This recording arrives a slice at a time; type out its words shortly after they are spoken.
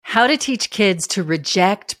How to teach kids to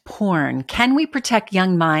reject porn. Can we protect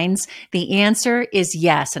young minds? The answer is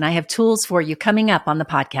yes, and I have tools for you coming up on the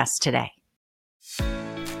podcast today.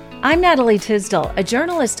 I'm Natalie Tisdall, a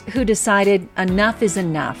journalist who decided enough is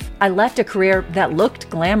enough. I left a career that looked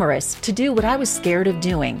glamorous to do what I was scared of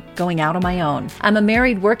doing, going out on my own. I'm a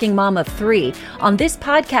married working mom of 3. On this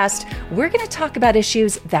podcast, we're going to talk about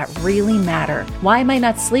issues that really matter. Why am I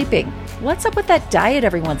not sleeping? What's up with that diet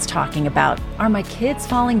everyone's talking about? Are my kids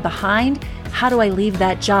falling behind? How do I leave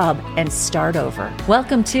that job and start over?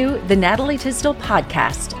 Welcome to the Natalie Tisdall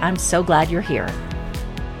Podcast. I'm so glad you're here.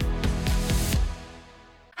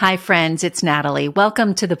 Hi, friends. It's Natalie.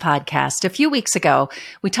 Welcome to the podcast. A few weeks ago,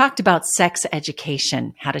 we talked about sex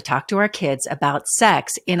education, how to talk to our kids about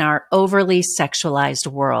sex in our overly sexualized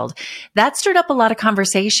world. That stirred up a lot of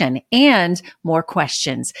conversation and more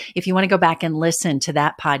questions. If you want to go back and listen to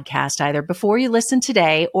that podcast, either before you listen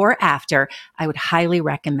today or after, I would highly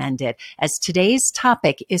recommend it, as today's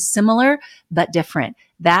topic is similar but different.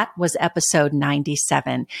 That was episode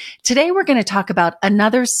 97. Today, we're going to talk about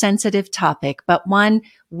another sensitive topic, but one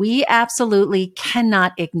we absolutely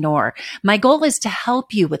cannot ignore. My goal is to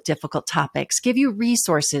help you with difficult topics, give you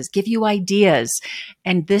resources, give you ideas,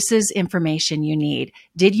 and this is information you need.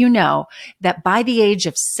 Did you know that by the age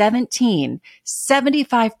of 17,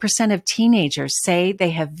 75% of teenagers say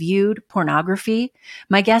they have viewed pornography?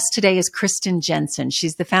 My guest today is Kristen Jenson.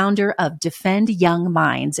 She's the founder of Defend Young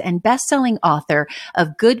Minds and best-selling author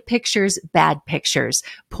of Good Pictures, Bad Pictures,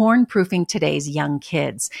 Porn Proofing Today's Young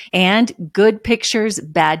Kids, and Good Pictures,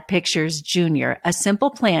 Bad Pictures Junior, a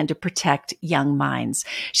simple plan to protect young minds.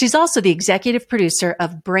 She's also the executive producer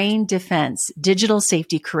of Brain Defense, digital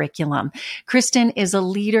safety curriculum. Kristen is a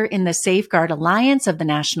leader in the Safeguard Alliance of the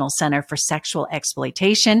National Center for Sexual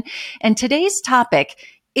Exploitation. And today's topic,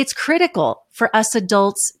 it's critical for us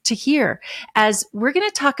adults to hear, as we're going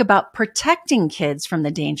to talk about protecting kids from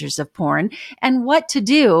the dangers of porn and what to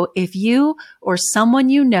do if you or someone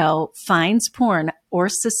you know finds porn or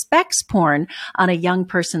suspects porn on a young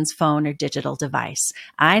person's phone or digital device.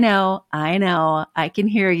 I know, I can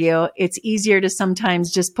hear you. It's easier to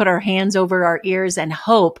sometimes just put our hands over our ears and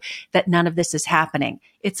hope that none of this is happening.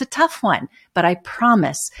 It's a tough one, but I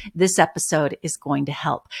promise this episode is going to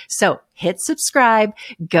help. So hit subscribe,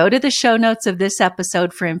 go to the show notes of this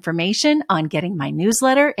episode for information on getting my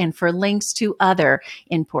newsletter and for links to other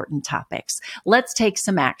important topics. Let's take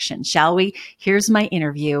some action, shall we? Here's my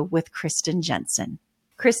interview with Kristen Jenson.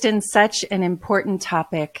 Kristen, such an important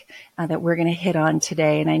topic that we're going to hit on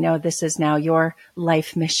today. And I know this is now your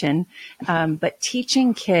life mission, but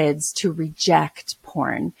teaching kids to reject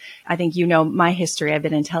porn. I think you know my history. I've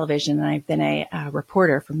been in television and I've been a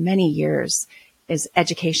reporter for many years, is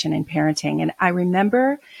education and parenting. And I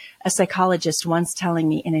remember a psychologist once telling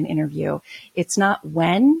me in an interview, it's not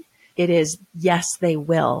when, it is yes, they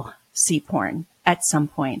will see porn at some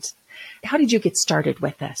point. How did you get started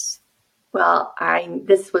with this? Well,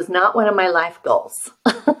 this was not one of my life goals,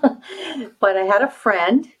 but I had a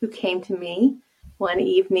friend who came to me one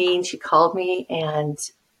evening. She called me, and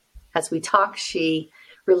as we talked, she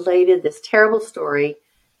related this terrible story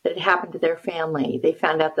that had happened to their family. They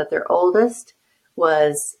found out that their oldest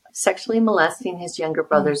was sexually molesting his younger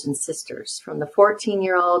brothers and sisters, from the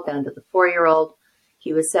 14-year-old down to the 4-year-old.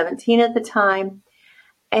 He was 17 at the time,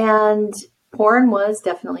 and porn was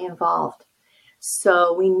definitely involved.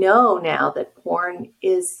 So we know now that porn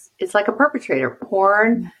is like a perpetrator.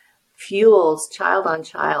 Porn fuels child on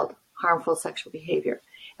child harmful sexual behavior.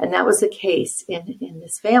 And that was the case in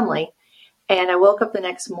this family. And I woke up the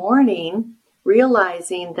next morning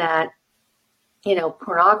realizing that,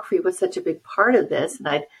 pornography was such a big part of this. And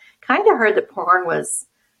I'd kind of heard that porn was,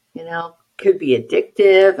 could be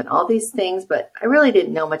addictive and all these things, but I really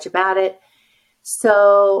didn't know much about it.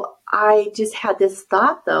 So I just had this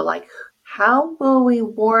thought though, like, how will we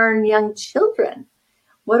warn young children?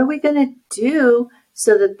 What are we going to do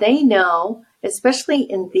so that they know, especially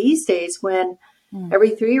in these days when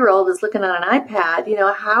every 3-year-old is looking at an iPad,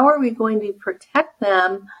 how are we going to protect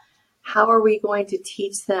them? How are we going to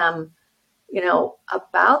teach them,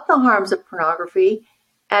 about the harms of pornography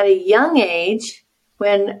at a young age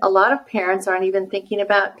when a lot of parents aren't even thinking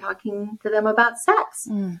about talking to them about sex?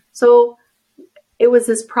 So it was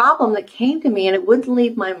this problem that came to me and it wouldn't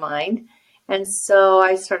leave my mind. And so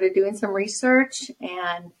I started doing some research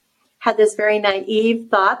and had this very naive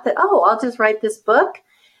thought that, I'll just write this book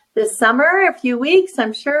this summer, a few weeks,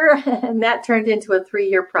 I'm sure. And that turned into a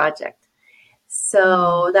 3-year project.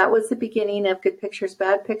 So that was the beginning of Good Pictures,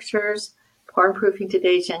 Bad Pictures, Porn Proofing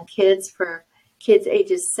Today's Young Kids for kids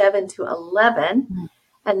ages 7 to 11.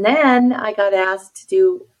 And then I got asked to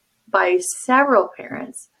do by several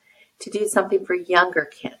parents to do something for younger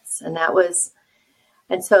kids.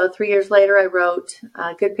 And so 3 years later, I wrote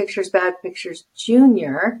Good Pictures, Bad Pictures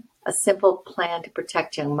Junior, a simple plan to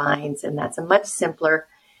protect young minds. And that's a much simpler,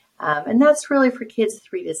 and that's really for kids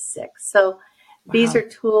 3 to 6. So these are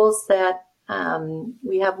tools that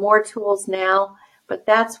we have more tools now, but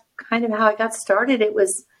that's kind of how I got started. It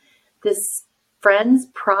was this friend's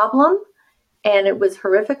problem, and it was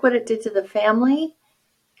horrific what it did to the family,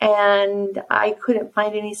 and I couldn't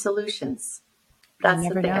find any solutions. That's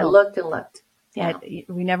the thing. I looked and looked. Yeah.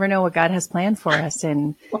 We never know what God has planned for us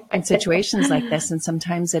in situations like this. And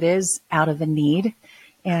sometimes it is out of a need,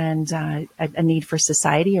 and a need for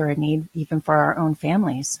society, or a need even for our own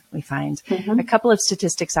families, we find. A couple of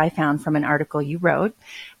statistics I found from an article you wrote.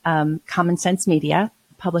 Common Sense Media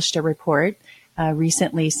published a report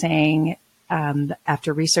recently saying,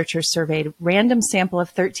 after researchers surveyed random sample of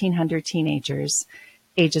 1,300 teenagers,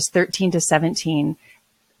 ages 13 to 17,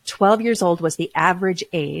 12 years old was the average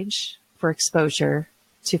age for exposure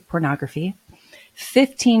to pornography.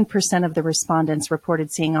 15% of the respondents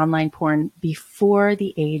reported seeing online porn before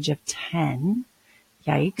the age of 10.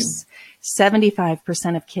 Yikes.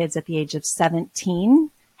 75% of kids at the age of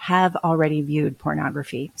 17 have already viewed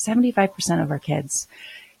pornography. 75% of our kids.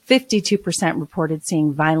 52% reported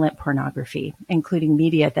seeing violent pornography, including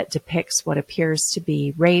media that depicts what appears to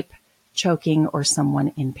be rape, choking, or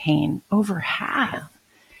someone in pain. Over half.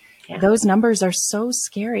 Yeah. Those numbers are so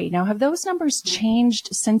scary. Now, have those numbers changed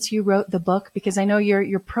since you wrote the book? Because I know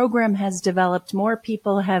your program has developed. More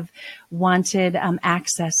people have wanted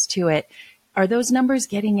access to it. Are those numbers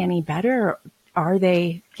getting any better, or are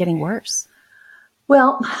they getting worse?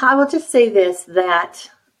 Well, I will just say this, that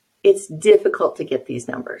it's difficult to get these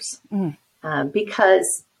numbers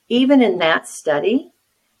because even in that study,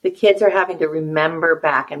 the kids are having to remember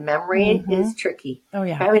back, and memory is tricky. Oh,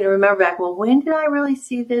 yeah. Having to remember back, well, when did I really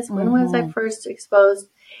see this? When was I first exposed?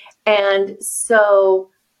 And so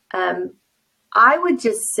I would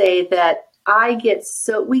just say that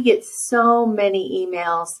we get so many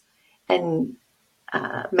emails and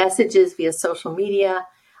messages via social media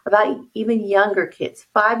about even younger kids,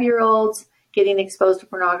 5-year-olds getting exposed to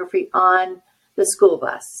pornography on the school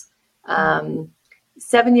bus.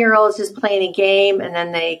 7-year-olds just playing a game, and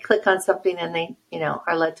then they click on something and they,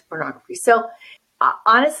 are led to pornography. So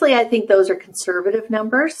honestly, I think those are conservative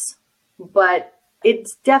numbers, but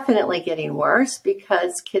it's definitely getting worse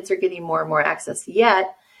because kids are getting more and more access.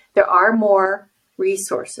 Yet there are more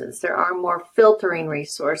resources. There are more filtering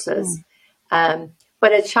resources.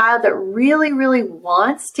 But a child that really, really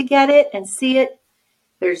wants to get it and see it,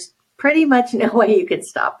 there's pretty much no way you can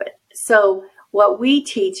stop it. So what we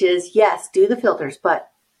teach is, yes, do the filters, but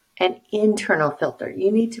an internal filter.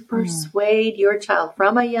 You need to persuade your child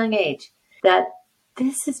from a young age that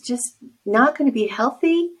this is just not going to be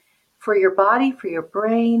healthy for your body, for your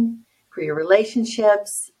brain, for your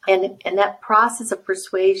relationships. And that process of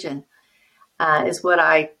persuasion is what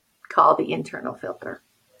I call the internal filter.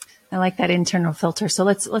 I like that internal filter. So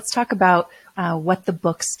let's talk about what the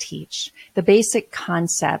books teach, the basic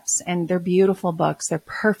concepts, and they're beautiful books. They're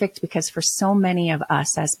perfect because for so many of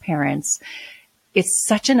us as parents, it's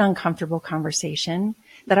such an uncomfortable conversation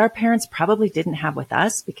that our parents probably didn't have with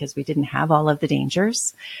us because we didn't have all of the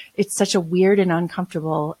dangers. It's such a weird and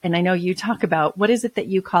uncomfortable. And I know you talk about, what is it that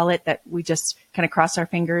you call it, that we just kind of cross our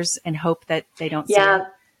fingers and hope that they don't see it?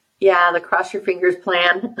 Yeah, the cross your fingers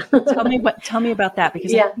plan. Tell me about that,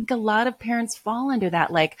 because I think a lot of parents fall into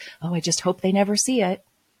that, like, oh, I just hope they never see it.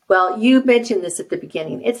 Well, you mentioned this at the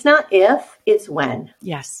beginning. It's not if, it's when.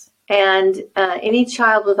 Yes. And any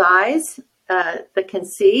child with eyes that can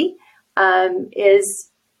see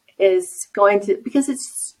is going to, because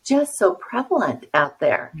it's just so prevalent out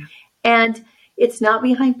there. Yeah. And it's not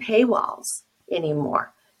behind paywalls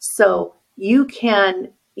anymore. So you can,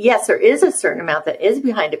 yes, there is a certain amount that is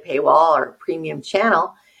behind a paywall or a premium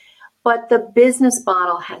channel, but the business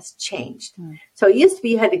model has changed. So it used to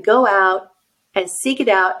be you had to go out and seek it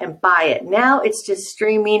out and buy it. Now it's just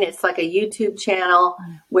streaming. It's like a YouTube channel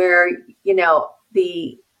where,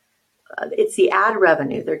 it's the ad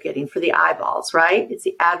revenue they're getting for the eyeballs, right? It's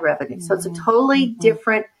the ad revenue. So it's a totally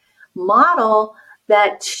different model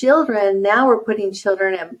that now we're putting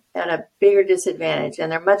children at a bigger disadvantage,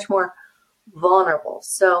 and they're much more vulnerable.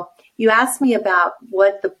 So you asked me about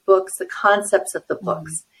what the concepts of the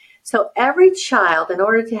books. So every child, in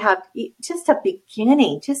order to have just a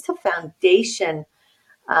beginning, just a foundational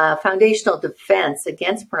defense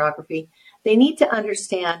against pornography, they need to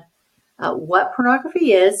understand what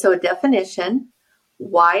pornography is, so a definition,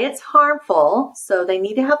 why it's harmful, so they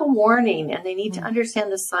need to have a warning, and they need to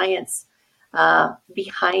understand the science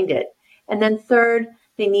behind it. And then third,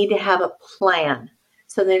 they need to have a plan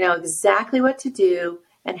so they know exactly what to do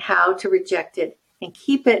and how to reject it and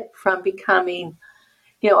keep it from becoming,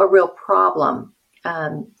 a real problem.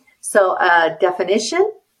 So a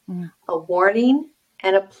definition, a warning,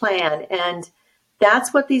 and a plan. And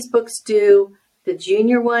that's what these books do. The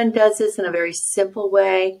junior one does this in a very simple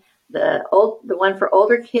way. The one for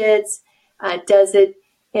older kids does it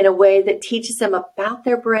in a way that teaches them about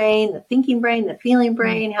their brain, the thinking brain, the feeling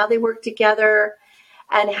brain, how they work together,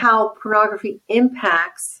 and how pornography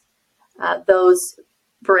impacts those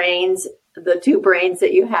brains, the two brains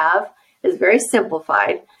that you have. Is very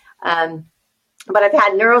simplified. But I've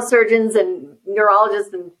had neurosurgeons and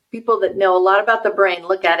neurologists and people that know a lot about the brain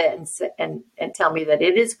look at it and tell me that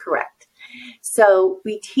it is correct. So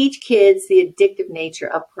we teach kids the addictive nature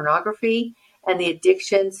of pornography, and the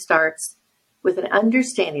addiction starts with an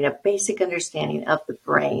understanding, a basic understanding of the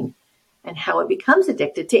brain and how it becomes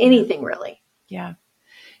addicted to anything, really. Yeah.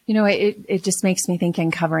 It just makes me think,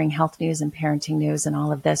 in covering health news and parenting news and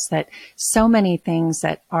all of this, that so many things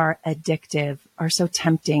that are addictive are so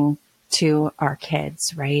tempting to our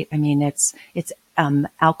kids, right? I mean, it's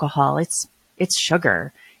alcohol, it's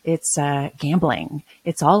sugar, it's gambling,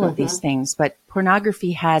 it's all of these things. But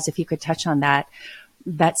pornography has, if you could touch on that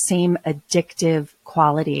same addictive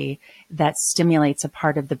quality that stimulates a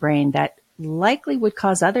part of the brain that likely would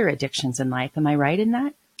cause other addictions in life. Am I right in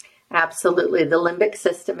that? Absolutely. The limbic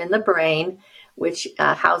system in the brain, which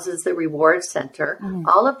houses the reward center,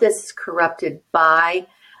 all of this is corrupted by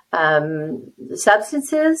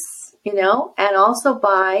substances, and also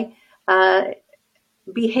by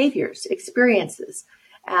behaviors, experiences.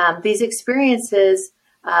 These experiences,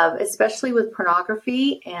 especially with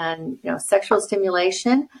pornography and sexual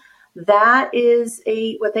stimulation, that is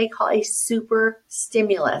what they call a super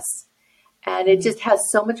stimulus, and it just has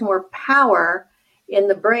so much more power in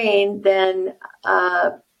the brain than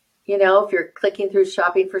if you're clicking through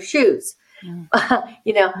shopping for shoes.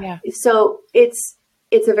 So it's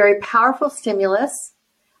a very powerful stimulus,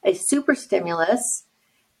 a super stimulus,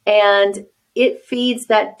 and it feeds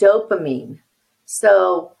that dopamine.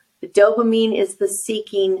 So the dopamine is the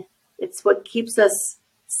seeking. It's what keeps us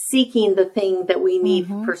seeking the thing that we need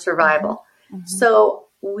for survival. So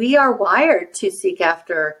we are wired to seek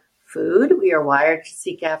after food. We are wired to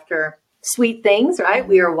seek after sweet things, right?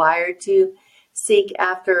 We are wired to seek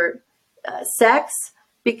after sex,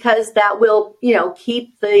 because that will,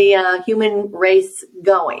 keep the human race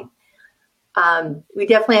going. We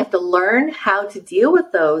definitely have to learn how to deal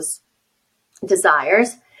with those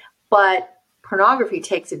desires, but pornography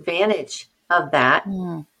takes advantage of that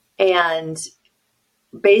and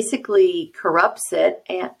basically corrupts it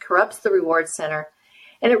and corrupts the reward center.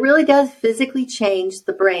 And it really does physically change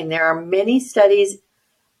the brain. There are many studies,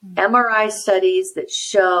 MRI studies, that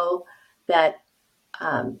show that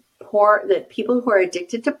that people who are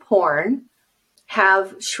addicted to porn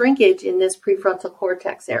have shrinkage in this prefrontal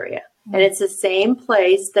cortex area. And it's the same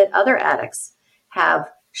place that other addicts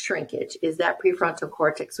have shrinkage, is that prefrontal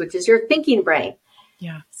cortex, which is your thinking brain.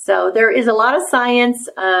 Yeah. So there is a lot of science.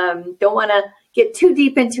 Don't want to get too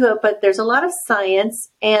deep into it, but there's a lot of science,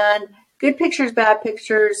 and Good Pictures, Bad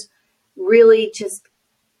Pictures really just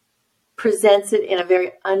presents it in a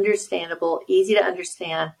very understandable, easy to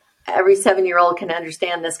understand. Every 7-year-old can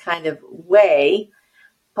understand this kind of way,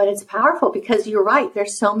 but it's powerful because you're right.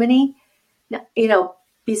 There's so many,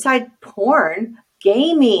 beside porn,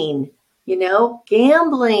 gaming,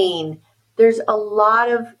 gambling. There's a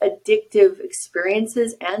lot of addictive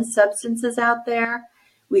experiences and substances out there.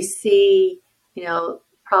 We see,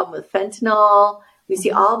 problem with fentanyl. We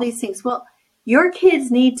see all these things. Well, your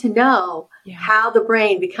kids need to know how the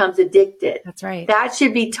brain becomes addicted. That's right. That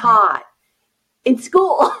should be taught in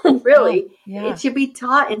school, really. Yeah. It should be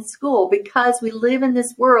taught in school, because we live in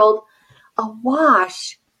this world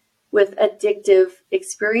awash with addictive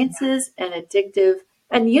experiences and addictive.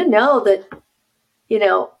 And that,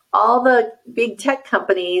 all the big tech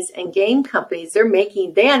companies and game companies,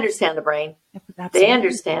 they understand the brain. Absolutely. They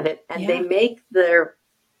understand it, and they make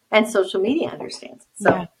and social media understands. So.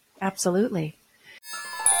 Yeah, absolutely.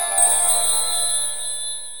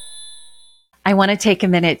 I want to take a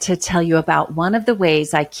minute to tell you about one of the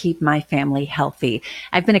ways I keep my family healthy.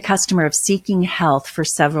 I've been a customer of Seeking Health for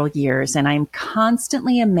several years, and I'm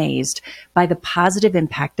constantly amazed by the positive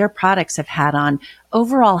impact their products have had on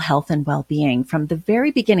overall health and well-being. From the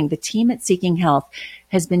very beginning, the team at Seeking Health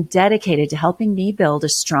has been dedicated to helping me build a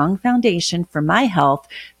strong foundation for my health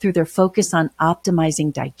through their focus on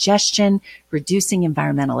optimizing digestion, reducing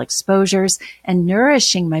environmental exposures, and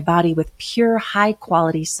nourishing my body with pure,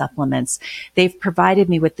 high-quality supplements. They've provided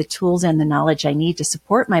me with the tools and the knowledge I need to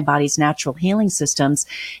support my body's natural healing systems,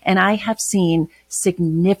 and I have seen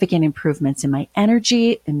significant improvements in my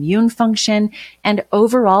energy, immune function, and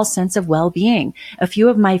overall sense of well-being. A few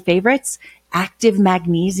of my favorites: Active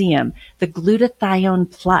Magnesium, the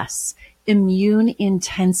Glutathione Plus, Immune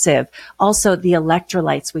Intensive, also the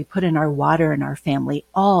electrolytes we put in our water in our family,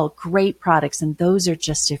 all great products, and those are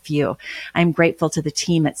just a few. I'm grateful to the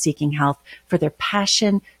team at Seeking Health for their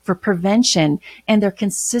passion for prevention and their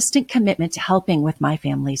consistent commitment to helping with my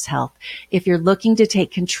family's health. If you're looking to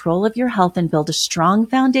take control of your health and build a strong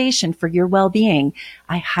foundation for your well-being,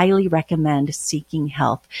 I highly recommend Seeking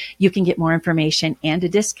Health. You can get more information and a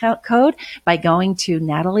discount code by going to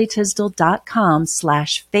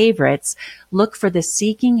natalietisdale.com/favorites. Look for the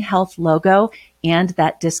Seeking Health logo and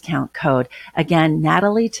that discount code. Again,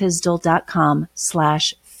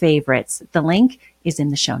 natalietisdale.com/favorites. The link is in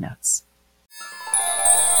the show notes.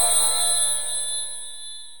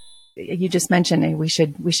 You just mentioned we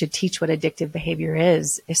should teach what addictive behavior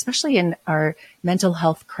is, especially in our mental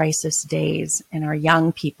health crisis days and our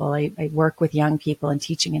young people. I work with young people and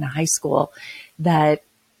teaching in a high school that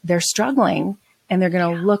they're struggling and they're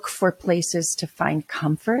going to look for places to find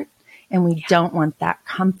comfort. And we don't want that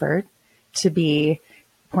comfort to be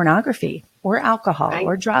pornography or alcohol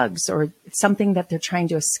or drugs or something that they're trying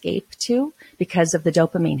to escape to because of the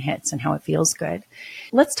dopamine hits and how it feels good.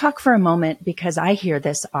 Let's talk for a moment, because I hear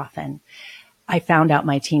this often. I found out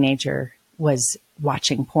my teenager was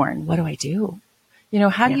watching porn. What do I do?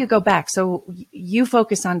 How do you go back? So you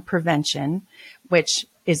focus on prevention, which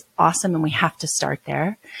is awesome, and we have to start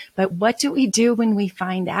there. But what do we do when we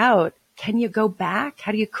find out? Can you go back?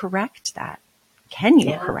 How do you correct that? Can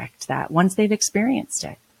you correct that once they've experienced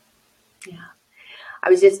it? Yeah.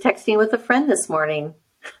 I was just texting with a friend this morning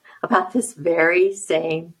about this very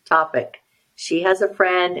same topic. She has a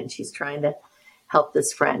friend and she's trying to help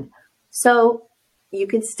this friend. So you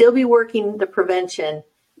can still be working the prevention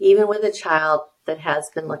even with a child that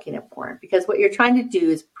has been looking at porn, because what you're trying to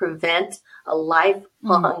do is prevent a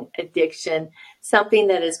lifelong addiction, something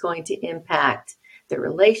that is going to impact their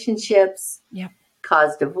relationships,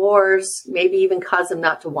 cause divorce, maybe even cause them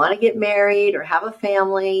not to want to get married or have a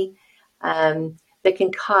family, that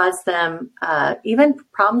can cause them even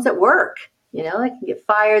problems at work. They can get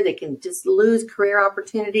fired, they can just lose career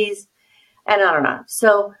opportunities, and on and on.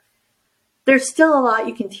 So there's still a lot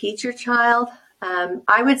you can teach your child.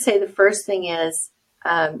 I would say the first thing is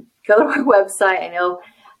go to our website. I know,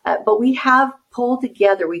 but we have pulled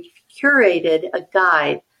together, we curated a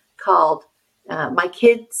guide called My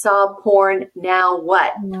Kid Saw Porn, Now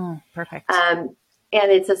What? Perfect. And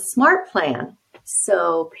it's a smart plan.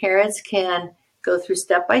 So parents can go through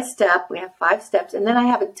step by step. We have 5 steps. And then I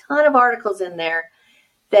have a ton of articles in there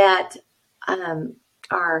that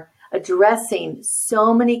are addressing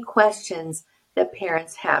so many questions that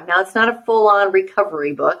parents have. Now, it's not a full-on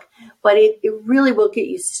recovery book, but it really will get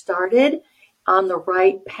you started on the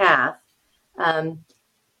right path. And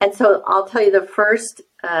so I'll tell you the first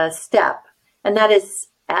step, and that is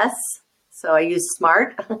S. So I use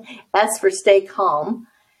SMART, S for stay calm,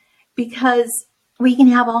 because we can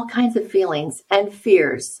have all kinds of feelings and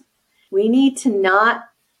fears. We need to not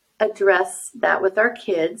address that with our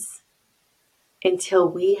kids until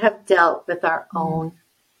we have dealt with our own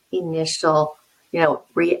initial,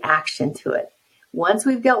 reaction to it. Once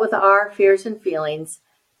we've dealt with our fears and feelings,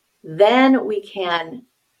 then we can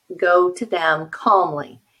go to them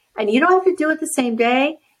calmly. And you don't have to do it the same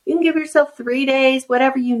day. You can give yourself 3 days,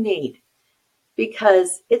 whatever you need,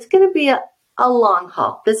 because it's going to be a long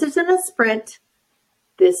haul. This isn't a sprint.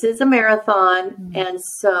 This is a marathon. And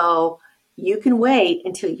so you can wait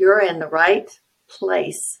until you're in the right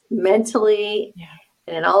place mentally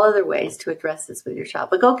and in all other ways to address this with your child.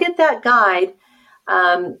 But go get that guide,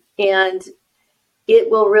 and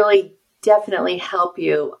it will really definitely help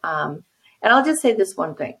you. And I'll just say this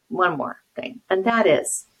one more thing, and that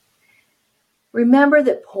is, remember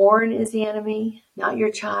that porn is the enemy, not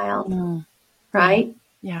your child, right?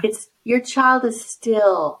 Yeah. Your child is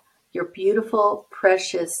still your beautiful,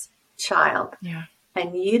 precious child. Yeah.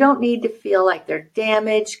 And you don't need to feel like they're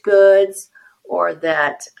damaged goods or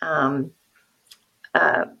that,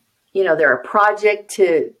 they're a project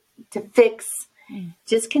to fix.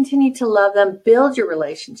 Just continue to love them, build your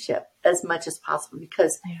relationship as much as possible,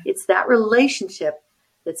 because it's that relationship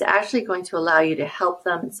that's actually going to allow you to help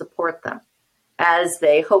them and support them as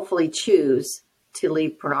they hopefully choose to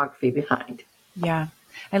leave pornography behind. Yeah.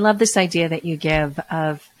 I love this idea that you give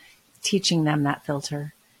of teaching them that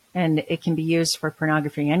filter, and it can be used for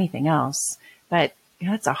pornography or anything else. But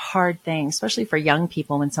it's a hard thing, especially for young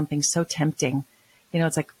people when something's so tempting.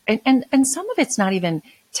 It's like, and some of it's not even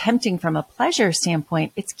tempting from a pleasure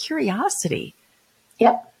standpoint. It's curiosity.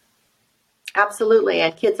 Yep, absolutely.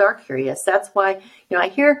 And kids are curious. That's why, I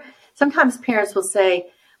hear sometimes parents will say,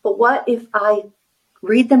 but what if I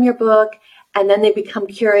read them your book and then they become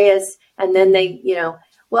curious and then they,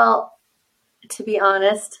 well, to be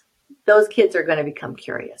honest, those kids are going to become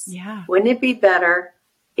curious. Yeah. Wouldn't it be better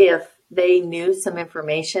if they knew some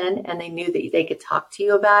information and they knew that they could talk to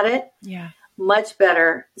you about it? Yeah. Much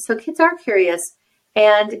better. So kids are curious,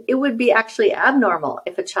 and it would be actually abnormal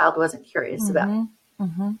if a child wasn't curious about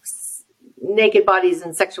naked bodies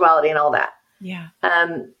and sexuality and all that. Yeah.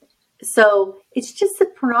 So it's just the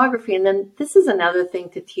pornography. And then this is another thing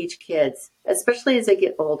to teach kids, especially as they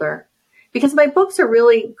get older, because my books are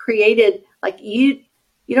really created like you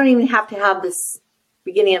don't even have to have this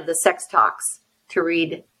beginning of the sex talks to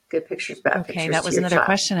read good pictures, bad pictures. Okay, that was another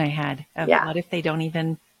question I had. What if they don't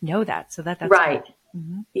even know that? So that's right.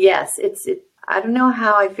 Mm-hmm. Yes, I don't know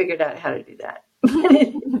how I figured out how to do that.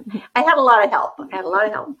 I had a lot of help.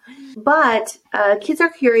 But kids are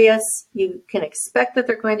curious. You can expect that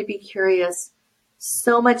they're going to be curious.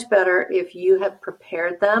 So much better if you have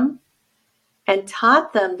prepared them and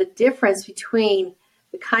taught them the difference between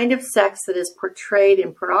the kind of sex that is portrayed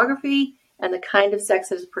in pornography and the kind of sex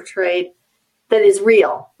that is portrayed that is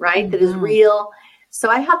real, right? Mm-hmm. That is real. So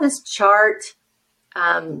I have this chart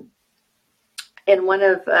in one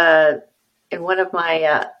of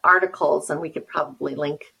my articles, and we could probably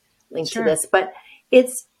link sure. to this, but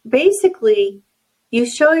it's basically you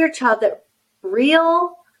show your child that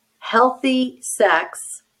real, healthy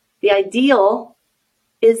sex, the ideal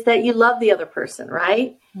is that you love the other person,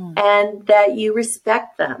 right? And that you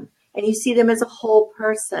respect them and you see them as a whole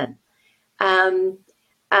person. And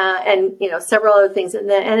several other things. And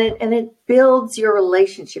it builds your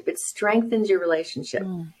relationship. It strengthens your relationship.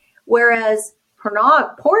 Whereas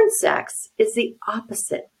porn sex is the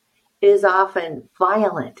opposite. It is often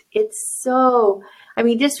violent. It's so,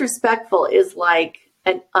 disrespectful is like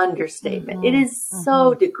an understatement. It is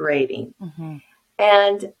so degrading.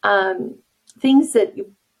 And things that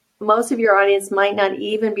most of your audience might not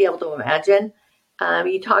even be able to imagine.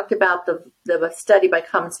 You talked about the study by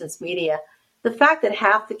Common Sense Media. The fact that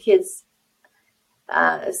half the kids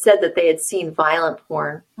said that they had seen violent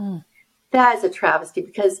porn, that is a travesty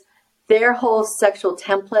because their whole sexual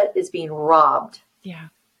template is being robbed. Yeah.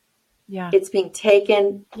 Yeah. It's being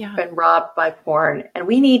taken and robbed by porn. And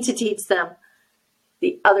we need to teach them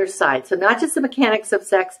the other side. So not just the mechanics of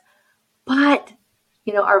sex, but,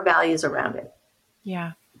 our values around it.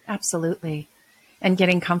 Yeah, absolutely. And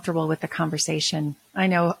getting comfortable with the conversation. I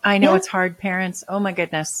know it's hard, parents. Oh my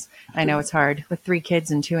goodness. I know it's hard with 3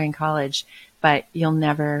 kids and 2 in college, but you'll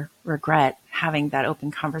never regret having that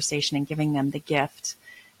open conversation and giving them the gift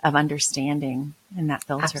of understanding in that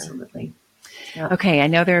filter. Absolutely. Yep. Okay. I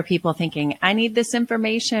know there are people thinking, I need this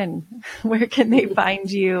information. Where can they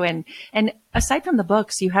find you? And aside from the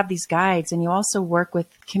books, you have these guides and you also work with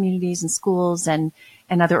communities and schools and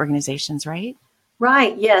other organizations, right?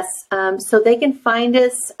 Right. Yes. So they can find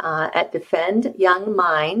us at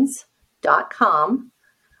defendyoungminds.com,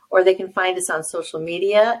 or they can find us on social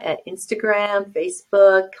media at Instagram,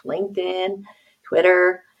 Facebook, LinkedIn,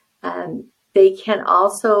 Twitter. They can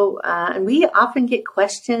also, and we often get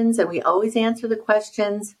questions and we always answer the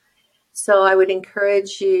questions. So I would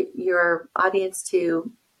encourage your audience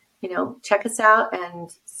to, check us out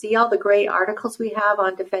and see all the great articles we have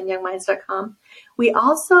on defendyoungminds.com. We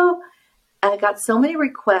also got so many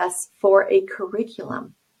requests for a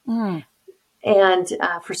curriculum and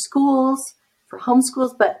for schools, for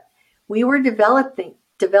homeschools, but we were developing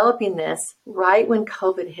this right when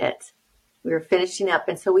COVID hit. We were finishing up.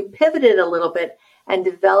 And so we pivoted a little bit and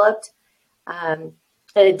developed an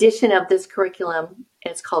edition of this curriculum.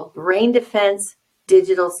 And it's called Brain Defense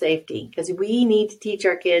Digital Safety, because we need to teach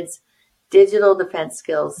our kids digital defense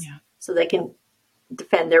skills so they can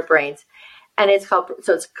defend their brains. And it's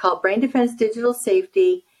called Brain Defense Digital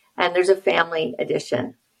Safety, and there's a family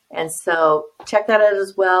edition. And so check that out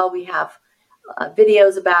as well. We have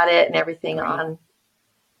videos about it and everything on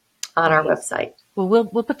our website. Well,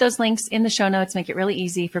 we'll put those links in the show notes, make it really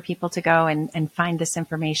easy for people to go and find this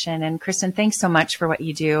information. And Kristen, thanks so much for what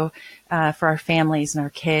you do for our families and our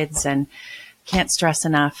kids, and can't stress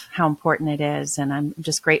enough how important it is. And I'm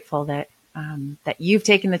just grateful that you've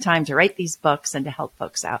taken the time to write these books and to help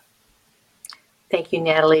folks out. Thank you,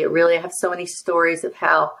 Natalie. I have so many stories of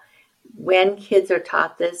how when kids are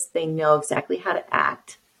taught this, they know exactly how to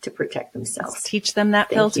act to protect themselves. Let's teach them that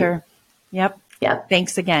filter. Yep.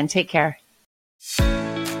 Thanks again. Take care.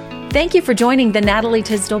 Thank you for joining the Natalie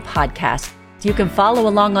Tisdall podcast. You can follow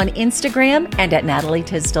along on Instagram and at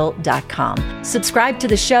natalietisdall.com. Subscribe to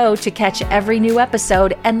the show to catch every new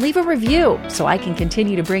episode and leave a review so I can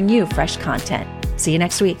continue to bring you fresh content. See you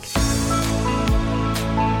next week.